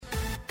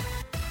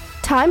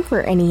Time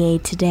for NEA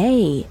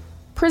Today.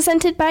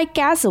 Presented by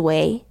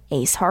Gazaway,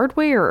 Ace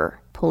Hardware.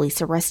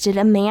 Police arrested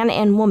a man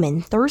and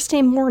woman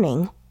Thursday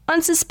morning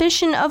on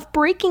suspicion of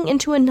breaking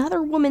into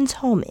another woman's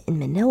home in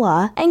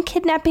Manila and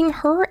kidnapping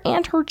her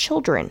and her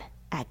children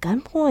at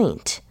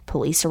gunpoint.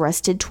 Police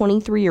arrested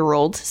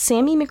 23-year-old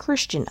Sammy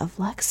McChristian of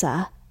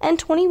Lexa and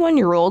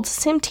 21-year-old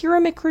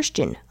Samtira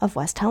McChristian of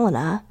West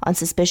Helena on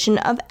suspicion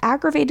of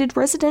aggravated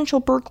residential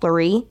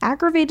burglary,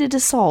 aggravated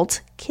assault,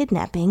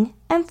 kidnapping,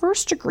 and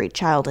first-degree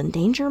child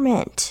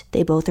endangerment.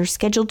 They both are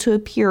scheduled to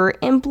appear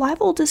in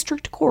Blytheville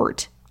District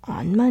Court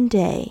on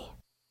Monday.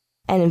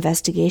 An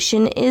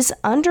investigation is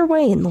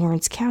underway in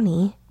Lawrence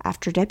County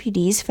after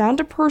deputies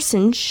found a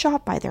person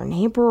shot by their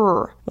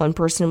neighbor. One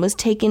person was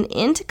taken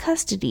into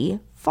custody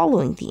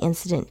following the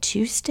incident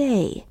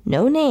Tuesday.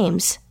 No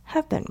names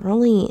have been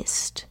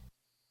released.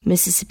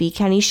 Mississippi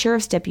County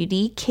Sheriff's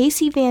Deputy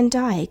Casey Van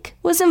Dyke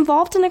was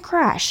involved in a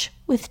crash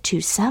with two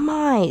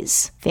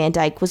semis. Van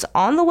Dyke was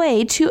on the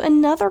way to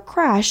another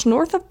crash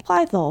north of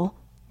Blytheville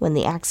when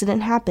the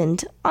accident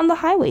happened on the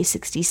Highway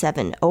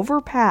 67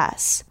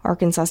 overpass.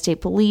 Arkansas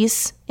State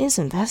Police is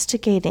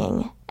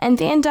investigating, and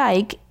Van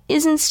Dyke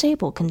is in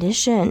stable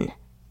condition.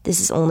 This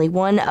is only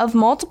one of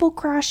multiple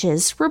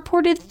crashes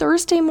reported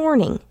Thursday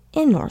morning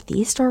in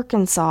northeast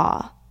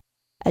Arkansas.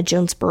 A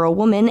Jonesboro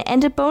woman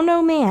and a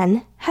Bono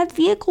man had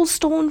vehicles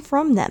stolen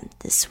from them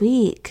this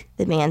week.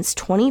 The man's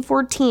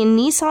 2014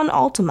 Nissan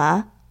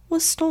Altima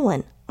was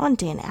stolen on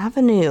Dan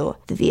Avenue.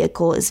 The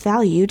vehicle is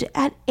valued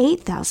at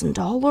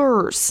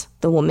 $8,000.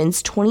 The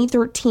woman's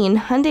 2013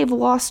 Hyundai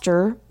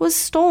Veloster was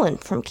stolen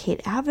from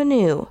Kate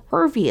Avenue.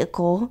 Her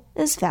vehicle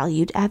is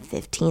valued at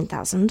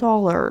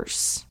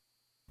 $15,000.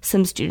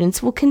 Some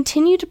students will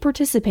continue to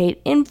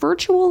participate in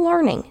virtual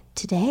learning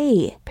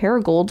today.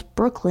 Paragould,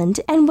 Brookland,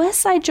 and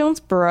Westside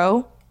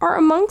Jonesboro are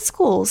among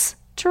schools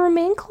to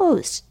remain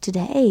closed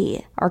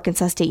today.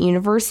 Arkansas State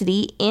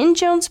University in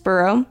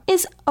Jonesboro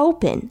is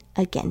open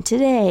again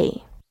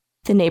today.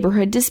 The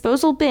neighborhood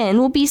disposal bin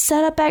will be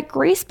set up at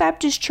Grace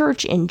Baptist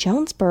Church in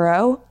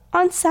Jonesboro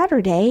on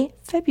Saturday,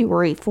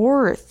 February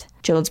 4th.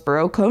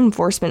 Jonesboro code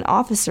enforcement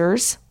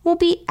officers will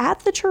be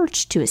at the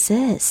church to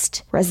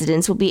assist.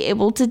 Residents will be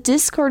able to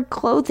discard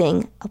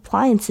clothing,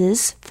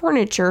 appliances,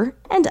 furniture,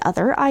 and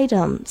other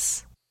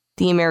items.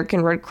 The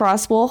American Red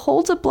Cross will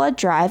hold a blood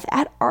drive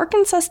at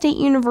Arkansas State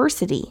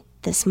University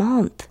this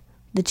month.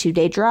 The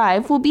 2-day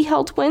drive will be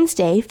held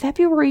Wednesday,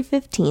 February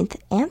 15th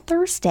and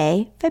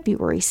Thursday,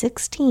 February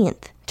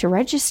 16th. To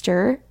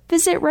register,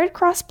 visit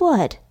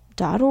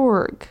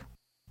redcrossblood.org.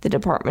 The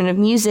Department of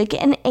Music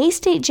and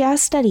A-State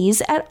Jazz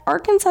Studies at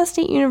Arkansas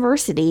State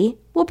University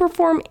will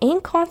perform in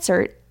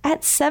concert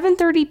at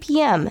 7:30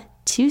 p.m.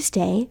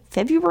 Tuesday,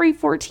 February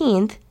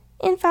 14th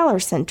in Fowler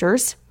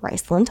Center's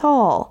Riceland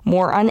Hall.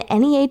 More on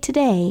NEA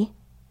Today,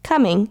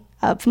 coming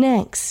up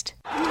next.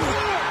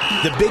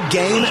 The big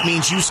game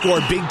means you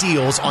score big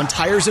deals on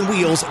tires and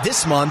wheels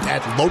this month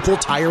at Local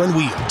Tire and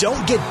Wheel.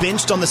 Don't get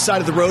benched on the side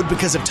of the road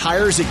because of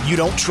tires that you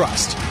don't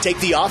trust. Take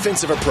the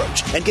offensive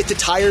approach and get the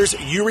tires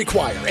you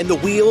require and the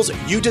wheels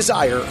you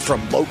desire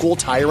from Local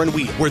Tire and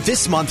Wheel, where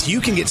this month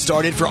you can get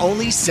started for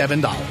only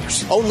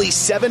 $7. Only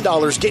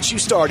 $7 gets you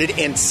started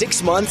in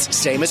 6 months,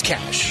 same as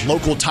cash.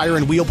 Local Tire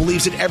and Wheel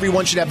believes that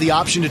everyone should have the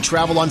option to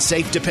travel on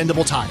safe,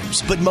 dependable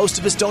tires. But most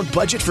of us don't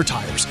budget for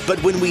tires.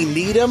 But when we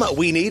need them,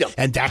 we need them.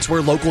 And that's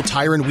where Local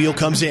Tire and Wheel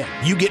comes in.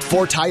 You get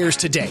 4 tires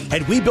today,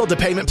 and we build a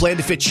payment plan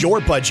to fit your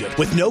budget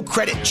with no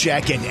credit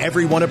check and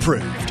everyone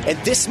approved. And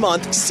this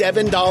month,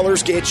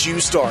 $7 gets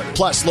you started.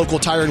 Plus, Local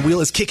Tire and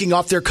Wheel is kicking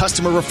off their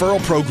customer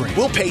referral program.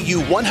 We'll pay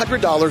you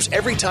 $100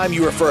 every time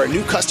you refer a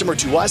new customer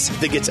to us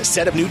that gets a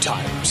set of new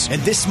tires.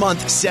 And this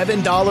month,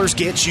 $7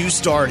 gets you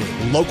started.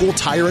 Local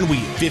Tire and Wheel,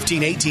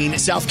 1518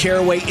 South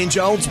Caraway in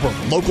Jonesboro.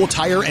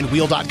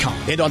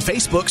 LocalTireandWheel.com. And on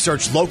Facebook,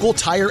 search Local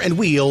Tire and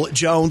Wheel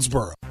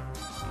Jonesboro.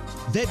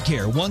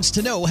 VetCare wants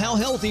to know, how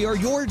healthy are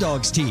your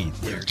dog's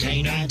teeth? We're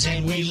canines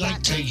and we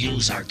like to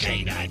use our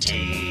canine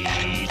teeth,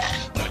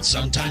 but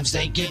sometimes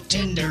they get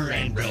tender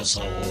and real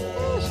sore.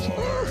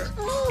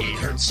 It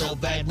hurts so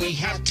bad we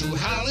have to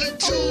howl it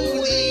to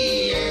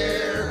the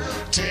air.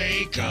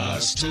 Take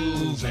us to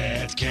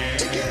VetCare.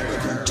 Take care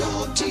of your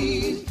dog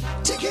teeth.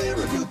 Take care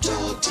of your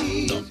dog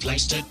teeth. The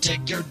place to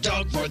take your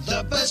dog for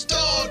the best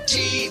dog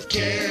teeth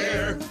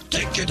care.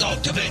 Take your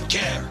dog to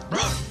VetCare.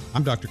 Ruff.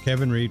 I'm Dr.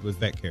 Kevin Reed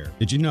with VetCare.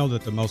 Did you know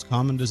that the most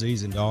common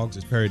disease in dogs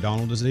is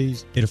periodontal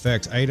disease? It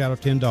affects 8 out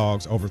of 10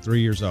 dogs over 3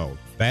 years old.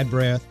 Bad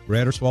breath,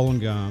 red or swollen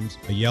gums,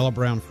 a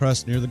yellow-brown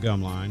crust near the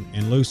gum line,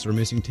 and loose or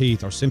missing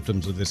teeth are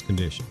symptoms of this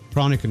condition.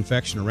 Chronic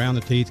infection around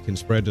the teeth can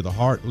spread to the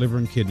heart, liver,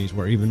 and kidneys,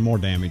 where even more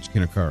damage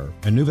can occur.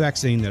 A new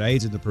vaccine that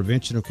aids in the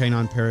prevention of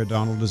canine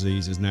periodontal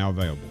disease is now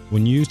available.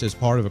 When used as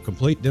part of a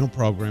complete dental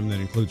program that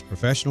includes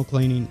professional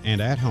cleaning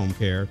and at-home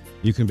care,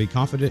 you can be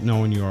confident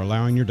knowing you are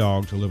allowing your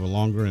dog to live a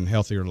longer and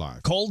healthier life.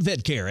 Call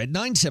VetCare at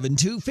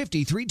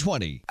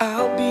 972-5320.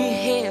 I'll be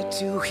here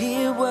to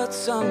hear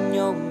what's on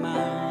your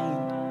mind.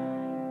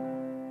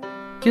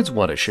 Kids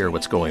want to share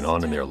what's going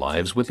on in their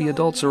lives with the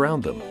adults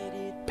around them.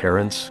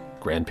 Parents,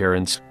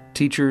 grandparents,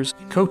 teachers,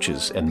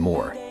 coaches, and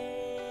more.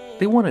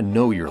 They want to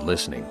know you're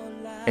listening,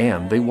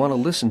 and they want to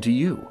listen to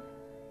you.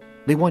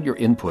 They want your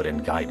input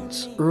and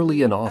guidance,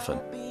 early and often,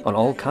 on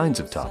all kinds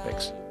of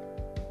topics.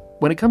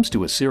 When it comes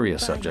to a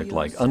serious subject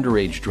like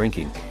underage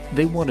drinking,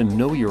 they want to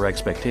know your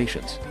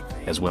expectations,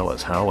 as well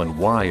as how and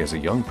why as a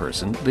young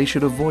person they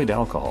should avoid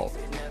alcohol.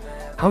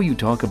 How you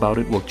talk about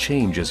it will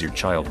change as your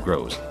child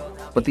grows,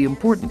 but the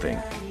important thing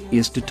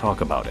is to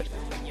talk about it.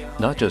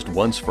 Not just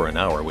once for an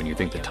hour when you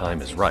think the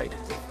time is right,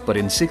 but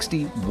in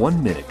 60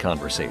 one-minute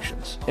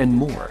conversations and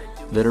more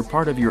that are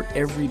part of your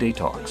everyday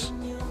talks.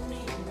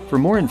 For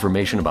more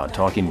information about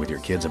talking with your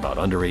kids about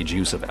underage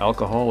use of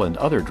alcohol and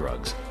other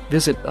drugs,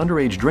 visit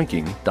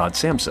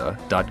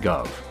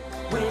underagedrinking.samhsa.gov.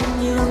 When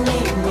you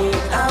need me,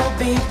 I'll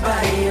be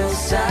by your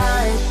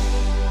side.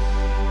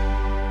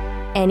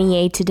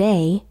 NEA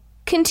Today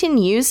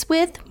continues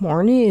with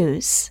more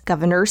news.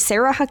 Governor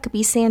Sarah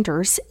Huckabee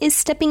Sanders is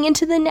stepping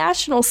into the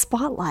national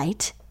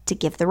spotlight to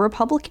give the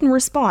Republican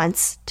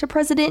response to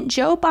President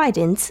Joe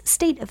Biden's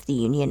State of the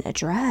Union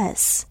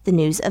address. The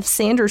news of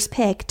Sanders'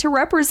 pick to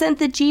represent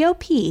the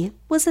GOP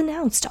was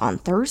announced on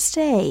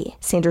Thursday.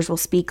 Sanders will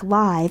speak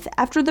live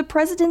after the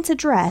president's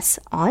address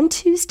on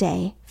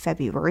Tuesday,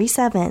 February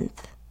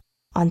 7th.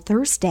 On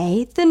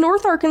Thursday, the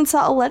North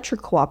Arkansas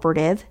Electric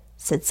Cooperative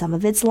said some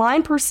of its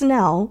line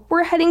personnel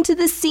were heading to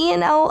the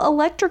CNL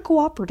Electric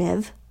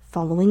Cooperative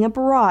following a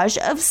barrage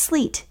of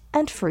sleet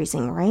and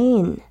freezing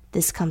rain.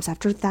 This comes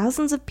after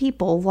thousands of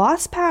people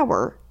lost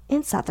power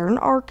in southern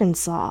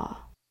Arkansas.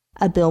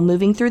 A bill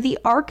moving through the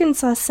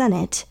Arkansas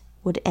Senate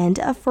would end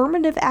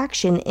affirmative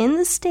action in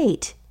the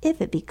state if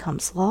it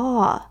becomes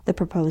law. The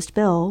proposed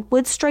bill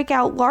would strike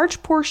out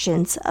large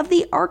portions of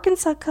the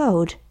Arkansas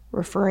Code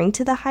referring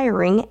to the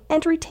hiring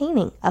and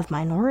retaining of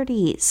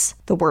minorities.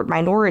 The word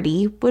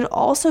minority would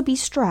also be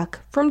struck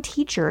from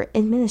teacher,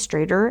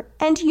 administrator,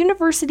 and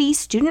university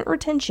student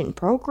retention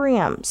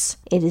programs.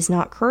 It is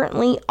not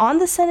currently on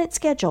the Senate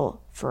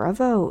schedule for a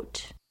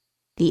vote.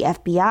 The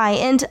FBI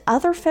and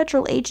other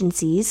federal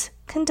agencies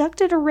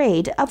conducted a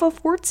raid of a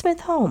Fort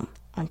Smith home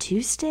on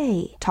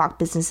Tuesday. Talk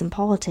Business and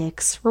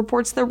Politics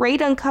reports the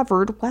raid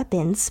uncovered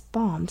weapons,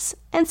 bombs,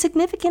 and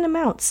significant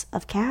amounts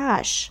of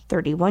cash.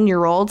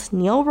 31-year-old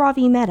Neil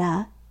Ravi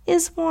Mehta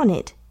is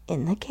wanted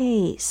in the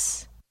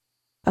case.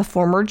 A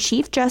former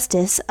Chief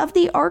Justice of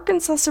the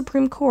Arkansas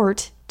Supreme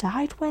Court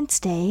died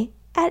Wednesday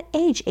at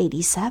age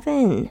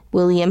 87.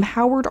 William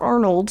Howard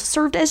Arnold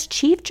served as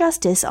Chief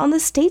Justice on the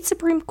state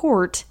Supreme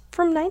Court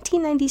from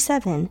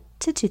 1997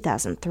 to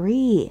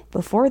 2003.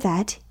 Before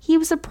that, he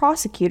was a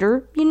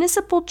prosecutor,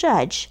 municipal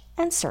judge,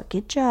 and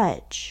circuit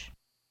judge.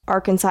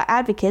 Arkansas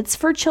Advocates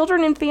for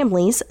Children and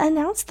Families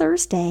announced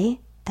Thursday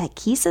that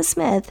Keisa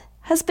Smith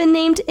has been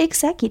named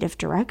executive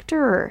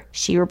director.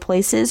 She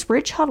replaces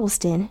Rich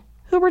Huddleston,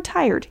 who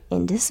retired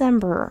in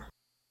December.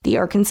 The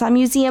Arkansas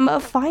Museum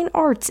of Fine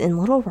Arts in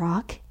Little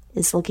Rock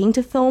is looking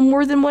to fill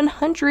more than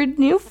 100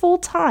 new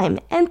full-time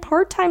and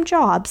part-time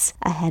jobs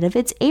ahead of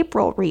its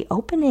April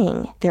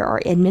reopening. There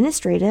are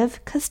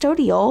administrative,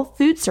 custodial,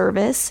 food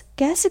service,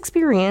 guest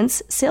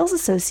experience, sales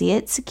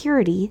associate,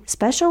 security,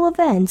 special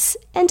events,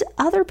 and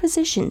other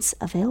positions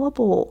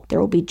available. There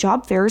will be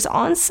job fairs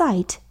on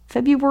site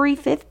February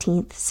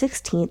 15th,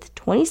 16th,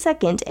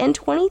 22nd, and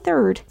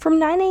 23rd from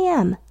 9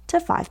 a.m.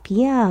 to 5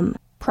 p.m.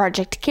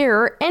 Project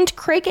CARE and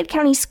Craighead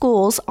County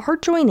Schools are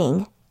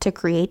joining to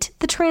create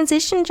the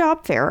Transition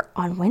Job Fair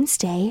on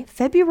Wednesday,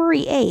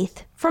 February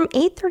 8th from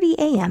 8:30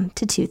 a.m.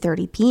 to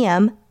 2:30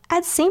 p.m.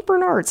 at St.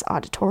 Bernard's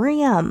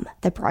Auditorium.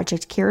 The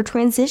Project CARE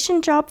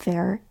Transition Job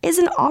Fair is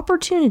an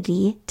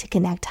opportunity to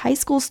connect high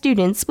school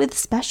students with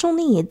special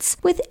needs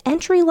with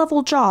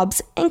entry-level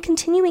jobs and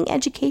continuing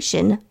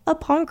education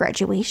upon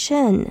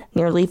graduation.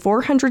 Nearly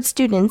 400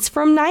 students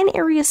from 9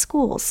 area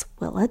schools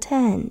will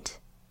attend.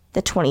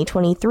 The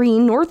 2023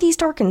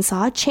 Northeast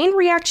Arkansas Chain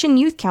Reaction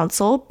Youth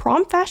Council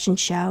Prom Fashion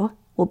Show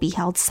will be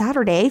held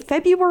Saturday,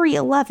 February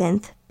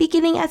 11th,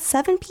 beginning at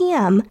 7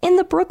 p.m. in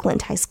the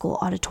Brookland High School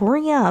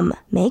Auditorium.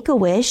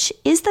 Make-A-Wish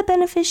is the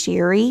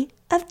beneficiary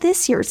of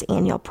this year's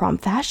annual prom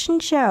fashion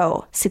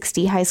show.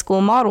 60 high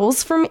school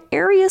models from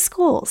area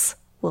schools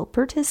will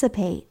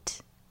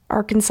participate.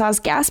 Arkansas's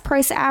gas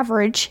price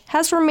average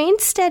has remained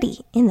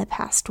steady in the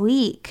past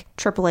week.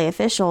 AAA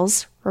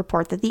officials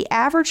report that the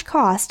average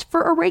cost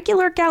for a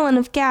regular gallon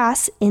of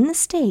gas in the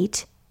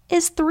state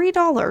is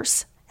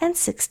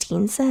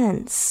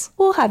 $3.16.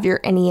 We'll have your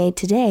NEA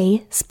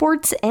Today,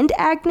 sports, and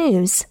ag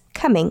news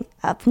coming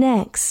up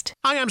next.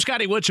 Hi, I'm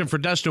Scotty Woodson for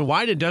Dustin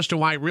White at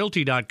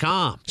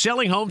DustinWhiteRealty.com.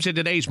 Selling homes in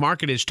today's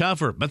market is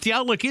tougher, but the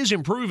outlook is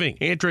improving.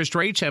 Interest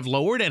rates have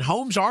lowered and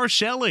homes are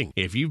selling.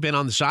 If you've been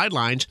on the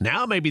sidelines,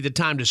 now may be the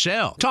time to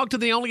sell. Talk to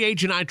the only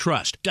agent I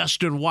trust,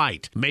 Dustin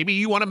White. Maybe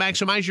you want to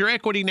maximize your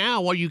equity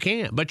now while you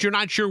can, but you're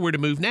not sure where to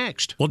move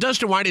next. Well,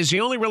 Dustin White is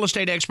the only real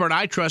estate expert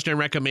I trust and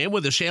recommend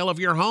with the sale of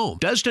your home.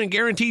 Dustin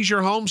guarantees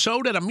your home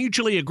sold at a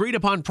mutually agreed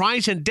upon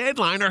price and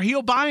deadline or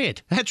he'll buy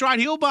it. That's right,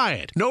 he'll buy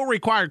it. No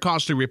required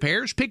costly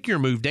repairs, pick your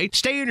move date,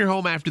 stay in your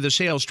home after the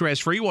sale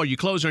stress-free while you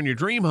close on your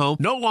dream home.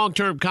 No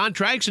long-term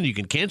contracts, and you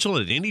can cancel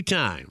at any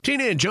time.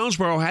 Tina in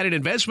Jonesboro had an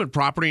investment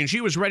property, and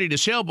she was ready to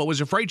sell but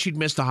was afraid she'd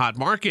miss the hot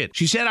market.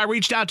 She said, I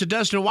reached out to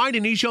Dustin White,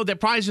 and he showed that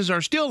prices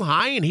are still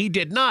high, and he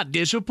did not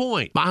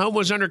disappoint. My home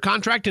was under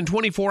contract in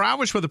 24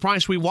 hours for the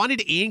price we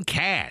wanted in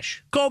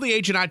cash. Call the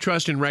agent I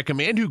trust and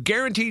recommend who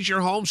guarantees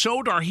your home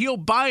sold or he'll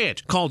buy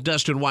it. Call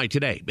Dustin White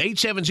today,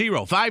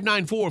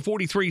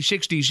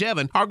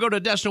 870-594-4367, or go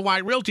to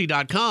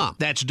DustinWhiteRealty.com.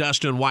 That's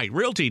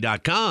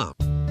DustinWhiteRealty.com.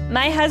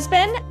 My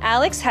husband,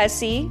 Alex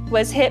Hussey,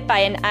 was hit by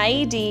an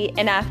IED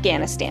in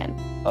Afghanistan.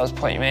 I was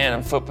point man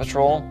on foot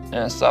patrol, and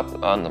I stopped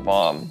on the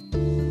bomb.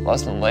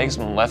 Lost my legs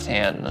and my left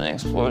hand in an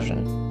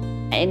explosion.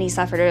 And he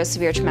suffered a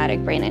severe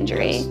traumatic brain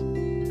injury.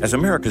 As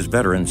America's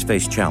veterans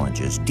face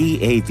challenges,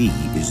 DAV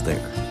is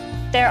there.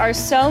 There are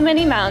so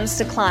many mountains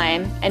to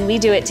climb, and we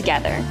do it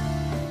together.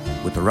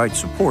 With the right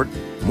support,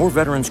 more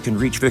veterans can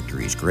reach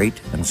victories, great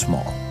and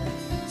small.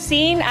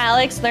 Seeing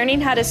Alex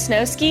learning how to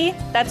snow ski,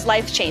 that's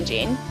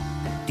life-changing.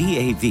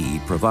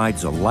 DAV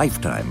provides a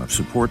lifetime of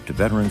support to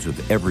veterans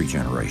of every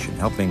generation,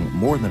 helping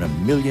more than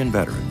 1 million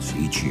veterans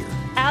each year.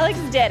 Alex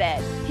did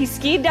it. He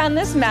skied down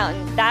this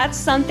mountain. That's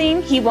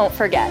something he won't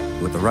forget.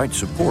 With the right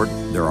support,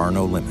 there are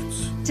no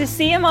limits. To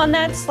see him on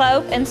that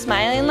slope and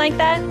smiling like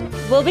that,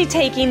 we'll be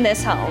taking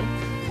this home.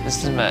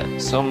 This has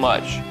meant so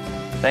much.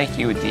 Thank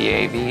you,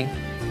 DAV.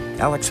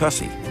 Alex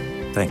Hussey,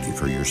 thank you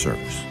for your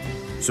service.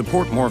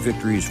 Support more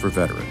victories for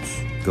veterans.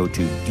 Go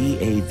to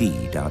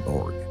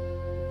DAV.org.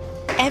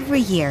 Every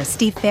year,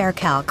 Steve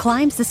Faircal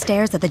climbs the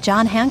stairs of the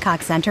John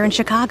Hancock Center in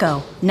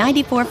Chicago,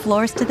 94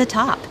 floors to the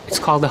top. It's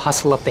called the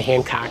Hustle Up the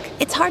Hancock.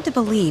 It's hard to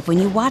believe when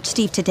you watch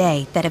Steve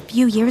today that a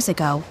few years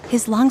ago,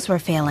 his lungs were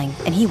failing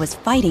and he was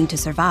fighting to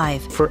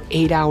survive. For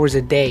 8 hours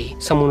a day,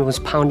 someone was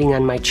pounding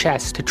on my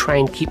chest to try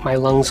and keep my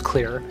lungs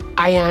clear.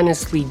 I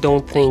honestly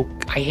don't think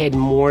I had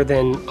more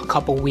than a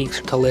couple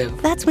weeks to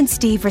live. That's when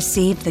Steve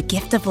received the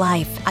gift of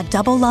life, a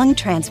double lung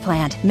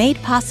transplant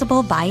made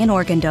possible by an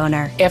organ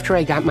donor. After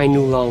I got my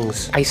new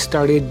lungs, I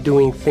started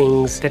doing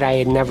things that I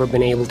had never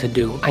been able to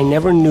do. I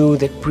never knew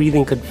that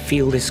breathing could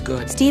feel this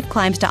good. Steve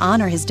climbs to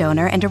honor his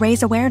donor and to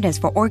raise awareness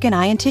for organ,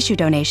 eye, and tissue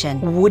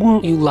donation.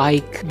 Wouldn't you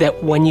like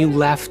that when you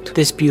left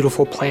this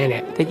beautiful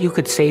planet, that you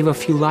could save a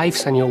few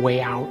lives on your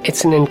way out?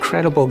 It's an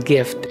incredible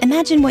gift.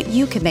 Imagine what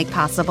you could make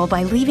possible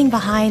by leaving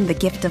behind the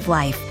gift of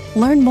life.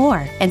 Learn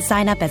more and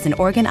sign up as an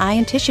organ, eye,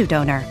 and tissue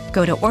donor.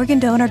 Go to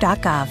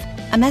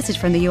organdonor.gov. A message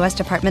from the U.S.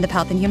 Department of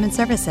Health and Human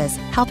Services,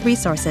 Health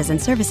Resources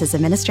and Services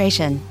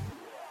Administration.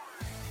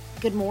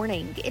 Good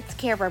morning. It's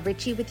Kara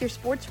Ritchie with your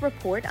sports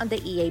report on the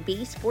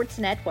EAB Sports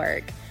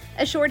Network.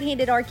 A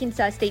shorthanded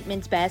Arkansas State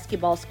men's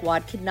basketball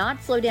squad could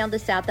not slow down the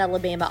South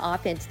Alabama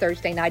offense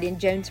Thursday night in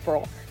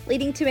Jonesboro,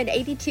 leading to an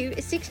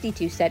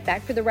 82-62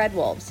 setback for the Red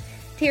Wolves.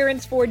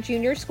 Terrence Ford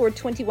Jr. scored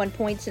 21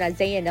 points and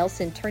Isaiah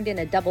Nelson turned in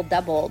a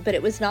double-double, but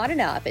it was not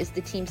enough as the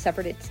team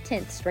suffered its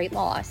 10th straight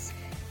loss.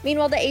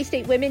 Meanwhile, the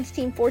A-State women's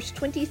team forced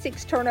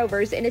 26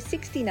 turnovers in a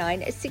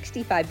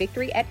 69-65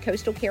 victory at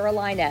Coastal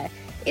Carolina.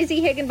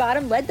 Izzy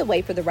Higginbottom led the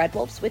way for the Red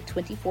Wolves with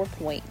 24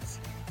 points.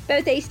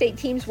 Both A-State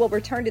teams will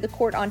return to the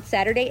court on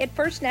Saturday at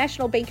First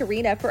National Bank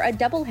Arena for a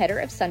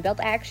doubleheader of Sunbelt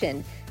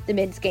action. The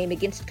men's game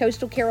against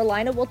Coastal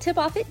Carolina will tip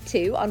off at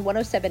 2 on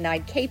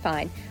 107.9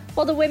 K-Fine,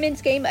 while the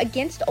women's game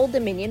against Old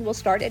Dominion will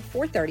start at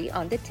 4:30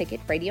 on the Ticket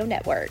Radio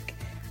Network.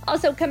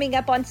 Also coming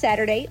up on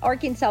Saturday,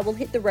 Arkansas will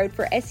hit the road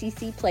for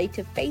SEC play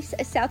to face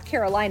South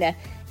Carolina.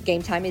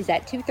 Game time is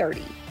at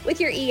 2:30. With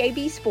your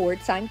EAB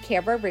Sports, I'm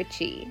Kara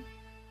Ritchie.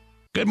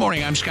 Good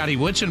morning, I'm Scotty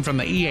Woodson from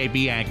the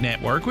EAB Ag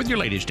Network with your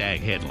latest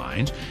ag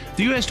headlines.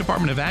 The U.S.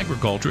 Department of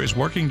Agriculture is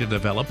working to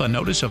develop a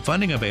notice of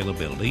funding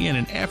availability in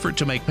an effort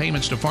to make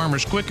payments to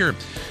farmers quicker.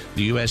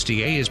 The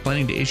USDA is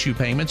planning to issue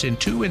payments in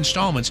 2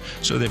 installments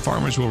so that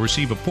farmers will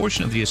receive a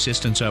portion of the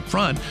assistance up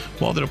front,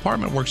 while the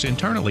department works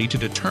internally to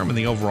determine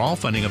the overall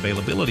funding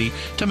availability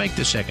to make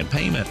the second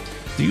payment.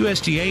 The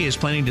USDA is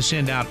planning to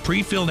send out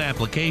pre-filled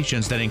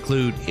applications that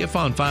include, if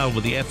on file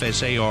with the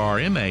FSA or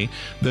RMA,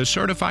 the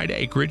certified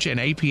acreage and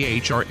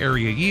APH or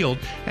area yield,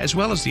 as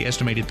well as the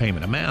estimated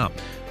payment amount.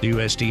 The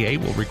USDA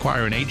will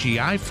require an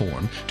AGI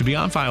form to be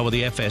on file with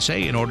the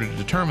FSA in order to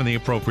determine the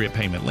appropriate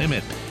payment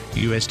limit.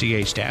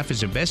 USDA staff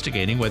is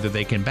investigating whether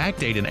they can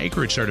backdate an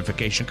acreage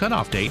certification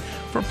cutoff date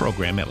for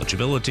program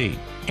eligibility.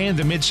 And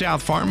the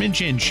Mid-South Farm and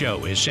Gin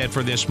Show is set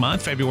for this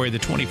month, February the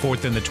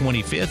 24th and the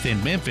 25th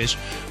in Memphis.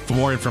 For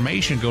more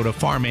information, go to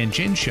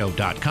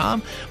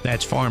farmandginshow.com.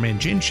 That's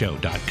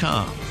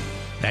farmandginshow.com.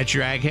 That's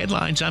your Ag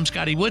Headlines. I'm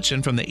Scotty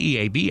Woodson from the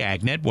EAB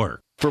Ag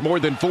Network. For more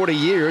than 40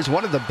 years,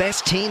 one of the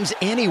best teams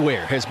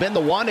anywhere has been the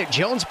one at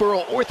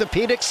Jonesboro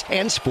Orthopedics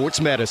and Sports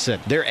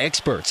Medicine. They're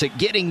experts at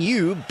getting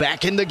you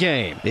back in the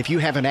game. If you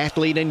have an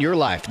athlete in your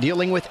life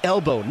dealing with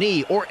elbow,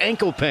 knee, or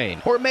ankle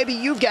pain, or maybe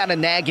you've got a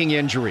nagging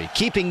injury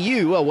keeping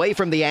you away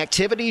from the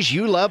activities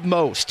you love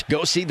most,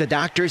 go see the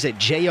doctors at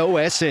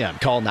JOSM.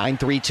 Call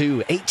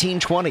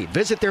 932-1820.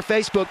 Visit their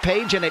Facebook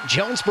page and at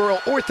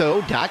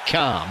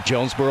JonesboroOrtho.com.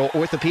 Jonesboro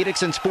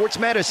Orthopedics and Sports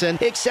Medicine,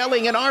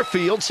 excelling in our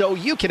field so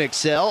you can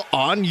excel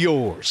on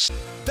yours.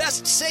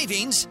 Best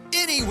savings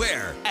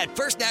anywhere at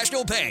First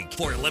National Bank.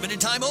 For a limited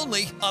time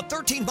only, a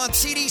 13-month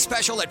CD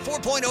special at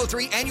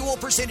 4.03 annual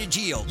percentage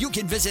yield. You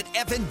can visit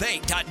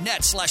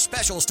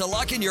fnbank.net/specials to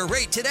lock in your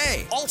rate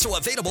today. Also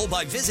available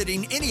by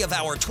visiting any of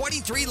our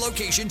 23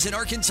 locations in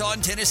Arkansas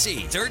and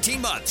Tennessee.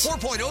 13 months,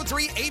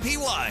 4.03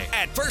 APY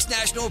at First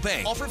National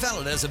Bank. Offer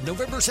valid as of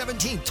November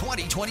 17,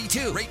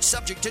 2022. Rate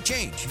subject to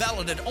change.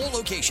 Valid at all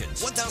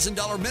locations.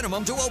 $1,000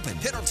 minimum to open.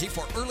 Penalty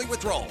for early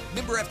withdrawal.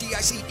 Member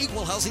FDIC,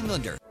 equal housing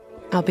lender.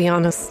 I'll be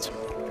honest,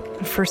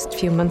 the first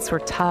few months were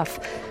tough.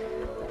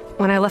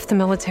 When I left the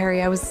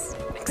military, I was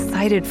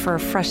excited for a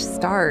fresh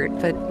start,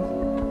 but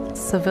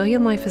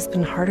civilian life has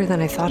been harder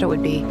than I thought it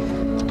would be.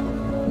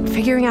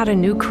 Figuring out a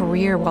new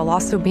career while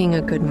also being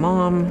a good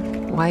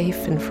mom,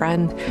 wife, and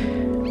friend.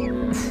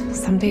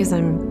 Some days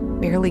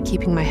I'm barely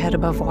keeping my head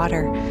above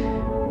water.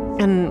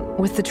 And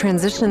with the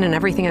transition and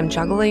everything I'm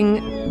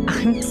juggling,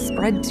 I'm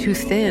spread too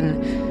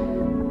thin.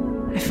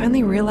 I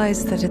finally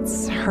realized that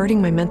it's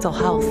hurting my mental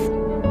health.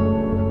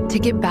 To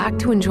get back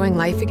to enjoying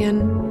life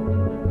again,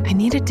 I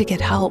needed to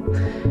get help.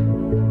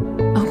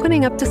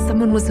 Opening up to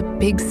someone was a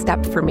big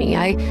step for me.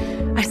 I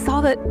saw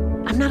that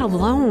I'm not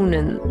alone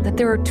and that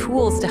there are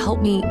tools to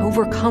help me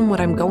overcome what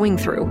I'm going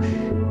through.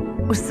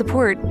 With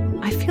support,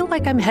 I feel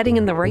like I'm heading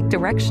in the right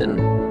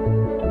direction.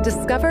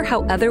 Discover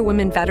how other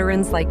women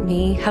veterans like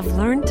me have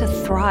learned to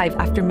thrive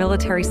after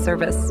military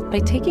service by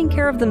taking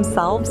care of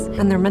themselves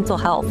and their mental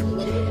health.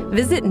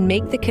 Visit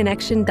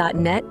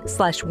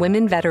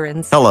maketheconnection.net/women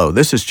veterans. Hello,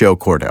 this is Joe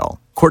Cordell.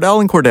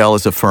 Cordell & Cordell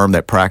is a firm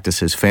that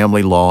practices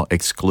family law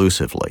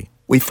exclusively.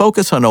 We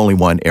focus on only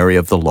one area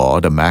of the law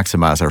to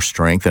maximize our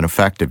strength and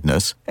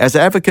effectiveness as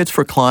advocates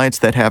for clients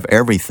that have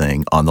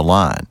everything on the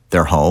line: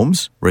 their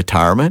homes,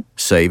 retirement,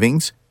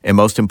 savings, and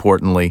most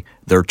importantly,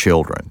 their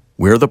children.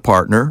 We're the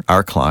partner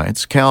our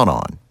clients count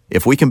on.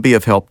 If we can be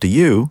of help to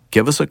you,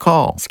 give us a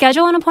call.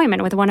 Schedule an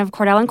appointment with one of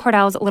Cordell &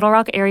 Cordell's Little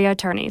Rock area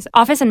attorneys.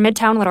 Office in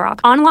Midtown Little Rock.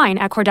 Online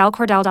at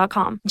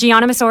CordellCordell.com.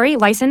 Gianna Missouri,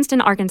 licensed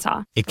in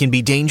Arkansas. It can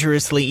be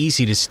dangerously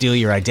easy to steal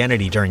your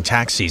identity during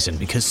tax season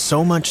because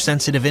so much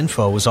sensitive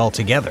info is all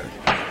together.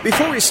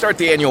 Before we start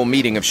the annual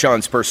meeting of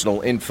Sean's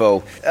personal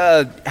info,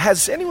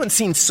 has anyone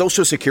seen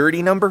Social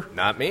Security number?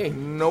 Not me.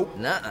 Nope.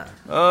 Nuh-uh.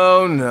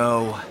 Oh,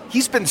 no.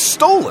 He's been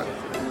stolen.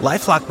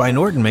 LifeLock by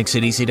Norton makes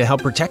it easy to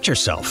help protect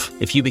yourself.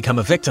 If you become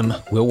a victim,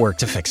 we'll work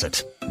to fix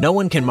it. No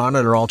one can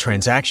monitor all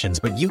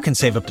transactions, but you can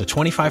save up to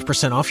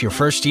 25% off your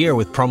first year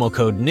with promo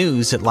code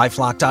NEWS at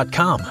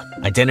LifeLock.com.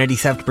 Identity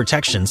theft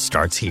protection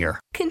starts here.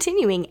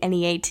 Continuing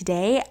NEA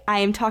today, I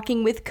am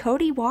talking with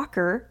Cody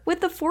Walker with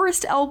the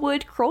Forest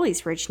Elwood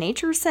Crowley's Ridge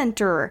Nature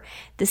Center.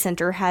 The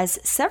center has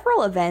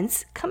several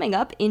events coming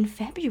up in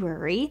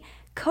February.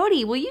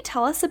 Cody, will you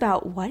tell us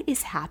about what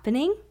is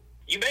happening?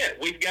 You bet.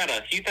 We've got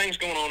a few things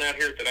going on out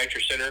here at the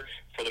Nature Center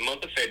for the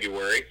month of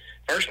February.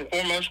 First and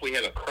foremost, we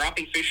have a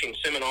crappie fishing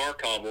seminar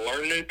called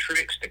Learn New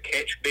Tricks to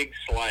Catch Big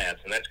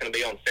Slads, and that's going to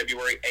be on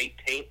February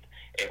 18th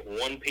at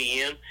 1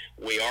 p.m.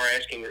 We are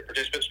asking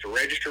participants to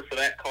register for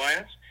that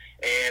class.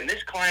 And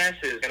this class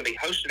is going to be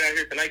hosted out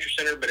here at the Nature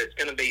Center, but it's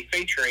going to be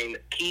featuring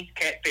Keith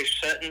Catfish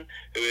Sutton,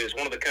 who is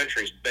one of the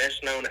country's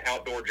best-known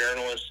outdoor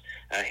journalists.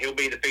 He'll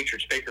be the featured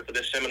speaker for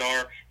this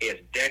seminar. He has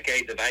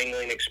decades of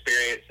angling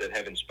experience that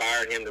have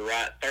inspired him to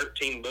write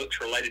 13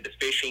 books related to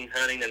fishing,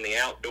 hunting, and the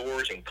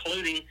outdoors,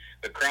 including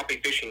the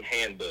Crappie Fishing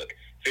Handbook,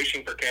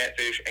 Fishing for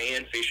Catfish,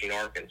 and Fishing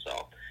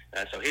Arkansas.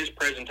 So his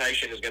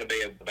presentation is going to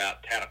be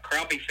about how to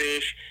crappie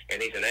fish,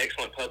 and he's an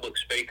excellent public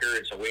speaker,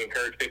 and so we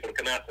encourage people to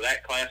come out to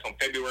that class on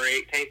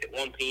February 18th at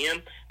 1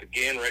 p.m.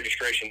 Again,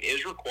 registration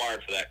is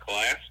required for that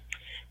class.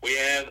 We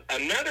have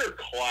another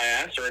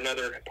class or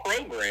another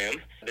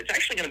program that's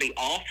actually going to be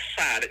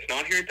off-site. It's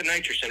not here at the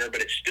Nature Center,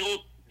 but it's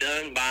still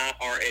done by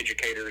our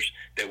educators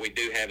that we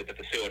do have at the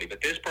facility. But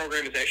this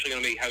program is actually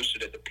going to be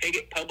hosted at the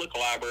Piggott Public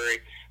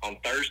Library on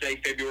Thursday,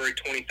 February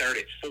 23rd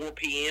at 4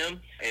 p.m.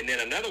 And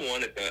then another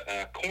one at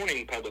the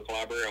Corning Public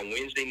Library on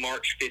Wednesday,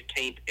 March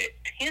 15th at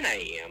 10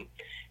 a.m.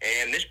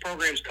 And this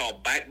program is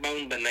called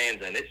Backbone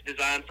Bonanza, and it's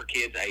designed for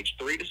kids aged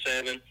 3 to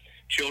 7.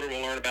 Children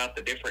will learn about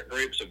the different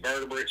groups of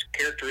vertebrates,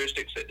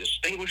 characteristics that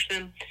distinguish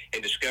them,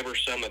 and discover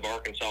some of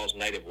Arkansas's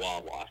native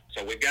wildlife.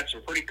 So we've got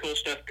some pretty cool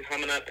stuff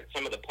coming up at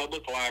some of the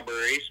public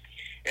libraries.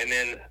 And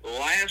then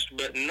last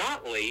but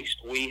not least,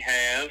 we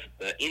have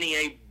the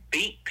NEA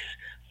Beaks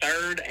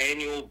third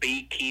annual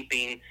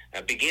beginning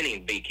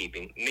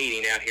beekeeping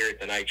meeting out here at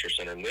the Nature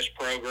Center. In this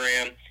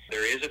program,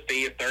 there is a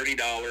fee of $30,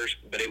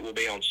 but it will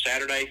be on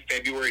Saturday,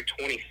 February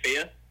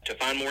 25th To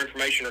find more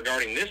information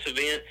regarding this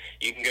event,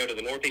 you can go to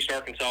the Northeast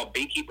Arkansas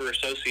Beekeeper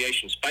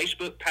Association's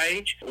Facebook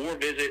page or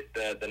visit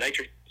the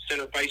Nature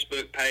Center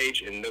Facebook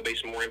page, and there'll be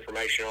some more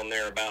information on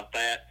there about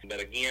that. But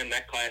again,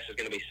 that class is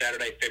going to be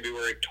Saturday,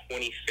 February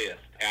 25th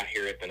out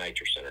here at the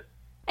Nature Center.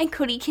 And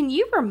Cody, can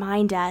you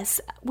remind us,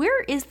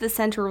 where is the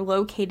center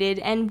located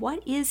and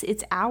what is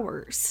its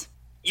hours?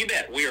 You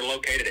bet. We are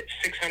located at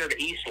 600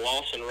 East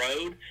Lawson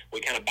Road. We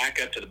kind of back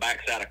up to the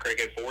backside of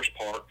Craighead Forest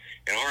Park.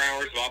 And our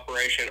hours of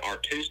operation are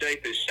Tuesday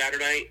through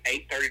Saturday,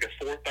 8:30 to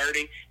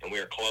 4:30, and we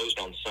are closed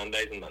on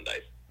Sundays and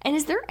Mondays. And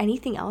is there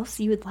anything else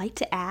you would like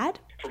to add?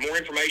 For more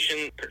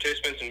information,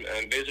 participants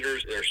and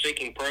visitors that are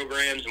seeking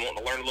programs and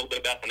wanting to learn a little bit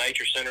about the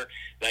Nature Center,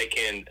 they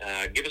can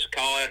give us a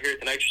call out here at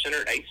the Nature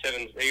Center at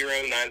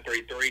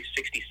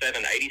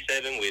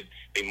 870-933-6787. We'd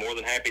be more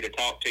than happy to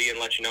talk to you and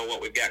let you know what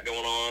we've got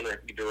going on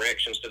or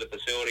directions to the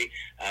facility.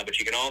 But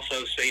you can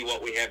also see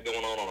what we have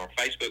going on our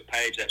Facebook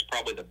page. That's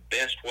probably the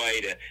best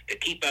way to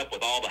keep up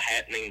with all the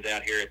happenings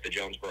out here at the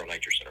Jonesboro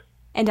Nature Center.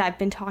 And I've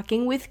been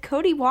talking with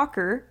Cody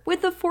Walker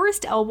with the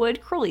Forest Elwood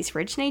Crowley's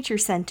Ridge Nature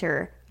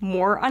Center.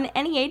 More on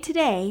NEA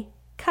Today,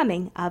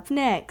 coming up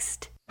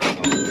next.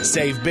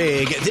 Save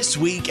big this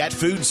week at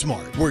Food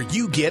Smart, where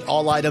you get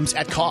all items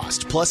at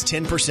cost, plus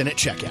 10% at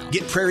checkout.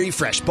 Get Prairie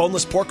Fresh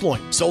boneless pork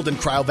loin, sold in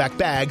Cryovac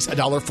bags,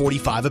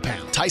 $1.45 a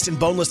pound. Tyson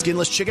boneless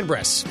skinless chicken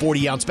breasts,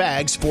 40-ounce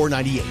bags,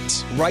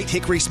 $4.98. Wright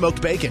Hickory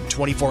smoked bacon,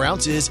 24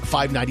 ounces,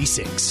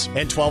 $5.96.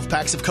 And 12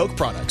 packs of Coke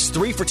products,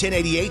 3 for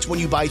 $10.88 when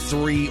you buy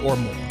 3 or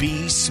more.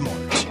 Be smart.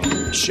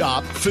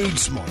 Shop Food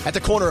Smart at the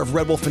corner of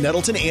Red Wolf and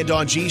Nettleton and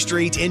on G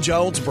Street in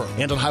Jonesboro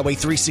and on Highway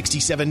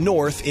 367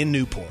 North in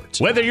Newport.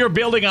 Whether you're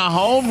building a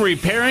home,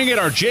 repairing it,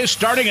 or just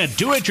starting a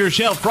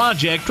do-it-yourself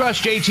project,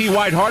 trust JT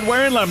White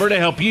Hardware and Lumber to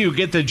help you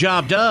get the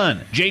job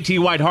done. JT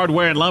White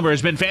Hardware and Lumber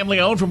has been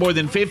family-owned for more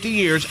than 50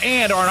 years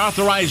and are an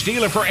authorized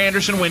dealer for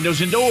Anderson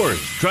Windows and Doors.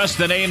 Trust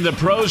the name the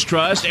pros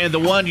trust and the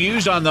one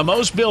used on the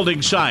most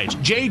building sites.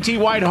 JT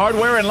White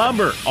Hardware and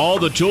Lumber. All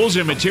the tools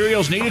and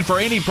materials needed for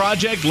any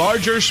project,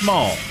 large or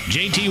small.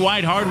 JT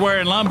White Hardware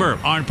and Lumber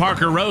on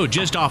Parker Road,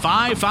 just off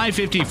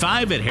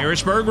I-555 at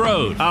Harrisburg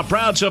Road. A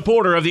proud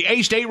supporter of the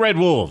A-State Red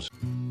Wolves.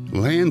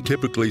 Land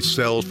typically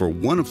sells for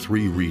one of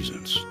 3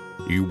 reasons.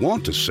 You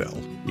want to sell,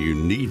 you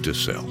need to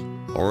sell,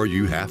 or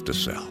you have to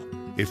sell.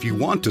 If you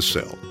want to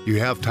sell, you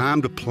have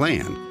time to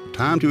plan,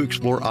 time to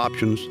explore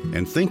options,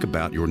 and think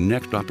about your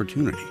next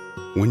opportunity.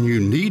 When you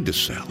need to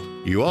sell,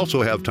 you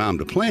also have time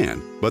to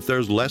plan, but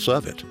there's less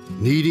of it.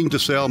 Needing to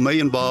sell may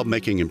involve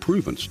making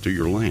improvements to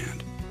your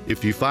land.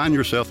 If you find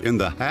yourself in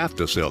the have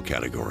to sell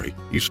category,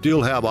 you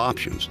still have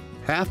options.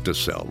 Have to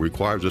sell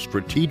requires a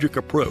strategic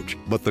approach,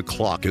 but the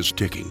clock is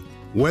ticking.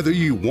 Whether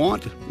you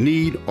want,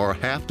 need, or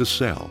have to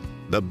sell,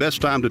 the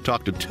best time to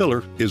talk to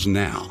Tiller is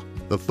now.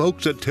 The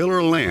folks at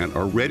Tiller Land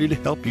are ready to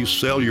help you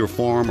sell your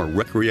farm or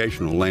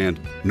recreational land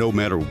no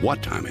matter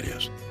what time it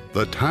is.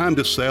 The time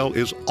to sell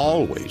is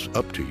always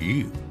up to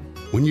you.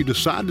 When you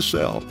decide to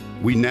sell,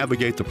 we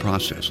navigate the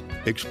process,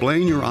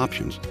 explain your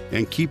options,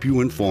 and keep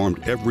you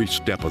informed every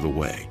step of the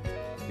way.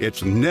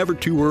 It's never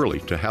too early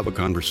to have a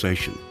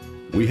conversation.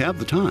 We have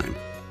the time.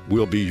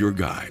 We'll be your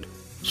guide.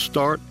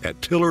 Start at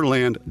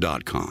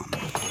tillerland.com.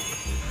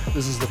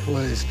 This is the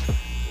place.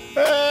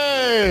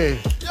 Hey!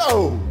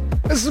 Yo!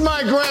 This is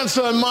my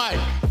grandson, Mike.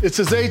 It's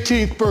his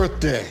 18th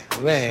birthday.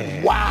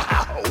 Man.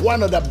 Wow!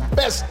 One of the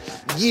best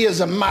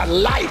years of my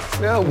life.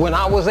 Well, when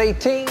I was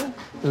 18,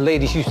 the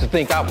ladies used to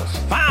think I was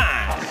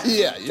fine.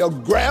 Yeah, your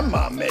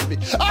grandma, maybe.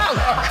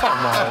 Oh,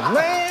 come on,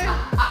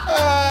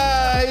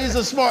 man. He's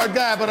a smart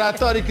guy, but I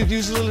thought he could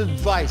use a little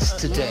advice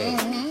today.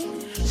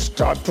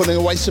 Start putting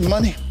away some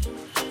money.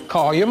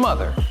 Call your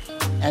mother.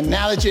 And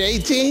now that you're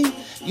 18,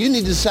 you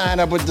need to sign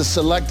up with the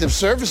Selective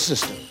Service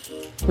System.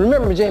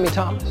 Remember Jamie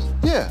Thomas?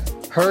 Yeah.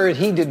 Heard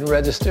he didn't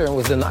register and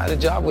was denied a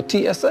job with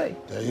TSA.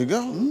 There you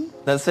go. Mm-hmm.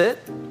 That's it.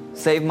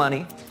 Save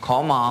money,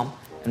 call mom,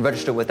 and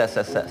register with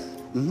SSS.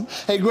 Mm-hmm.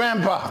 Hey,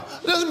 Grandpa,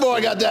 this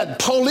boy got that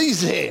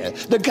police hair,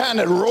 the kind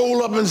that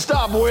roll up and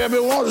stop wherever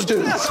it wants to.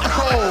 That's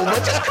cold,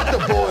 man. Just cut the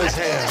boy's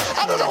hair.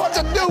 I don't know what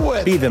to do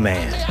with it. Be the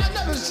man.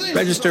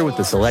 Register with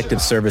the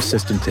Selective Service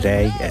System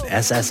today at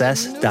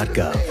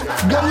sss.gov.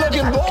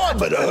 Good-looking boy,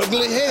 but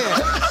ugly hair.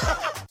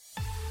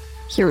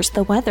 Here's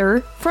the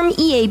weather from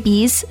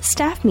EAB's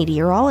staff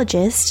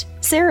meteorologist,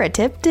 Sarah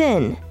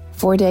Tipton.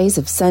 4 days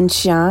of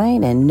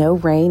sunshine and no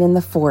rain in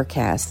the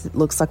forecast. It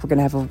looks like we're going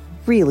to have a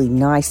really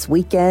nice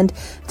weekend.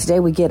 Today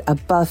we get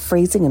above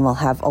freezing and we'll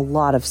have a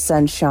lot of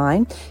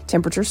sunshine.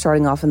 Temperature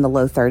starting off in the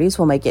low 30s.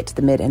 We'll make it to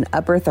the mid and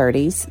upper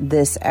 30s.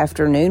 This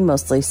afternoon,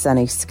 mostly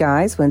sunny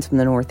skies, winds from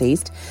the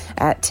northeast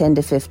at 10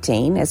 to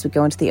 15. As we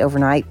go into the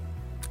overnight,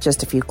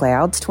 just a few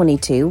clouds,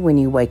 22 when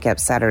you wake up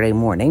Saturday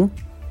morning.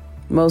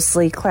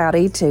 Mostly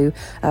cloudy to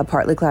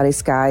partly cloudy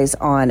skies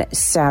on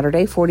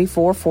Saturday,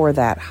 44 for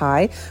that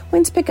high.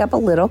 Winds pick up a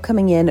little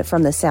coming in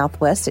from the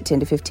southwest at 10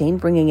 to 15,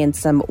 bringing in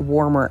some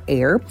warmer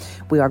air.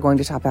 We are going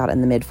to top out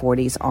in the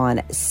mid-40s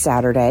on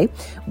Saturday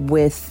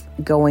with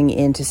going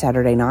into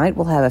Saturday night,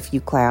 we'll have a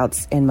few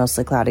clouds and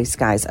mostly cloudy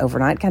skies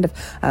overnight, kind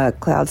of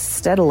clouds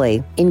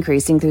steadily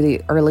increasing through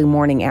the early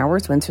morning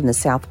hours, winds from the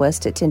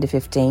southwest at 10 to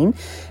 15.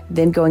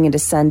 Then going into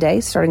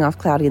Sunday, starting off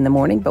cloudy in the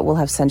morning, but we'll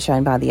have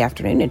sunshine by the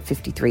afternoon at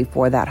 53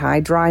 for that high.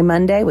 Dry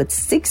Monday with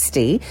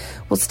 60.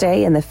 We'll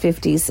stay in the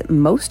 50s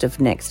most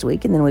of next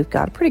week, and then we've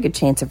got a pretty good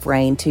chance of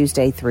rain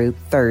Tuesday through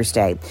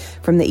Thursday.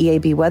 From the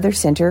EAB Weather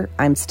Center,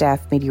 I'm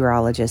staff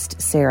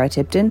meteorologist Sarah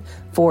Tipton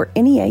for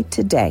NEA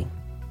Today.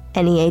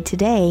 NEA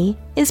Today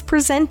is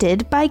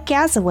presented by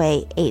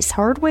Gazaway Ace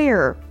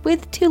Hardware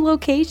with 2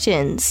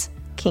 locations,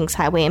 Kings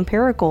Highway in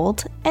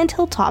Paragould and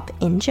Hilltop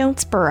in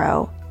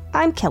Jonesboro.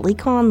 I'm Kelly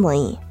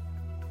Conley.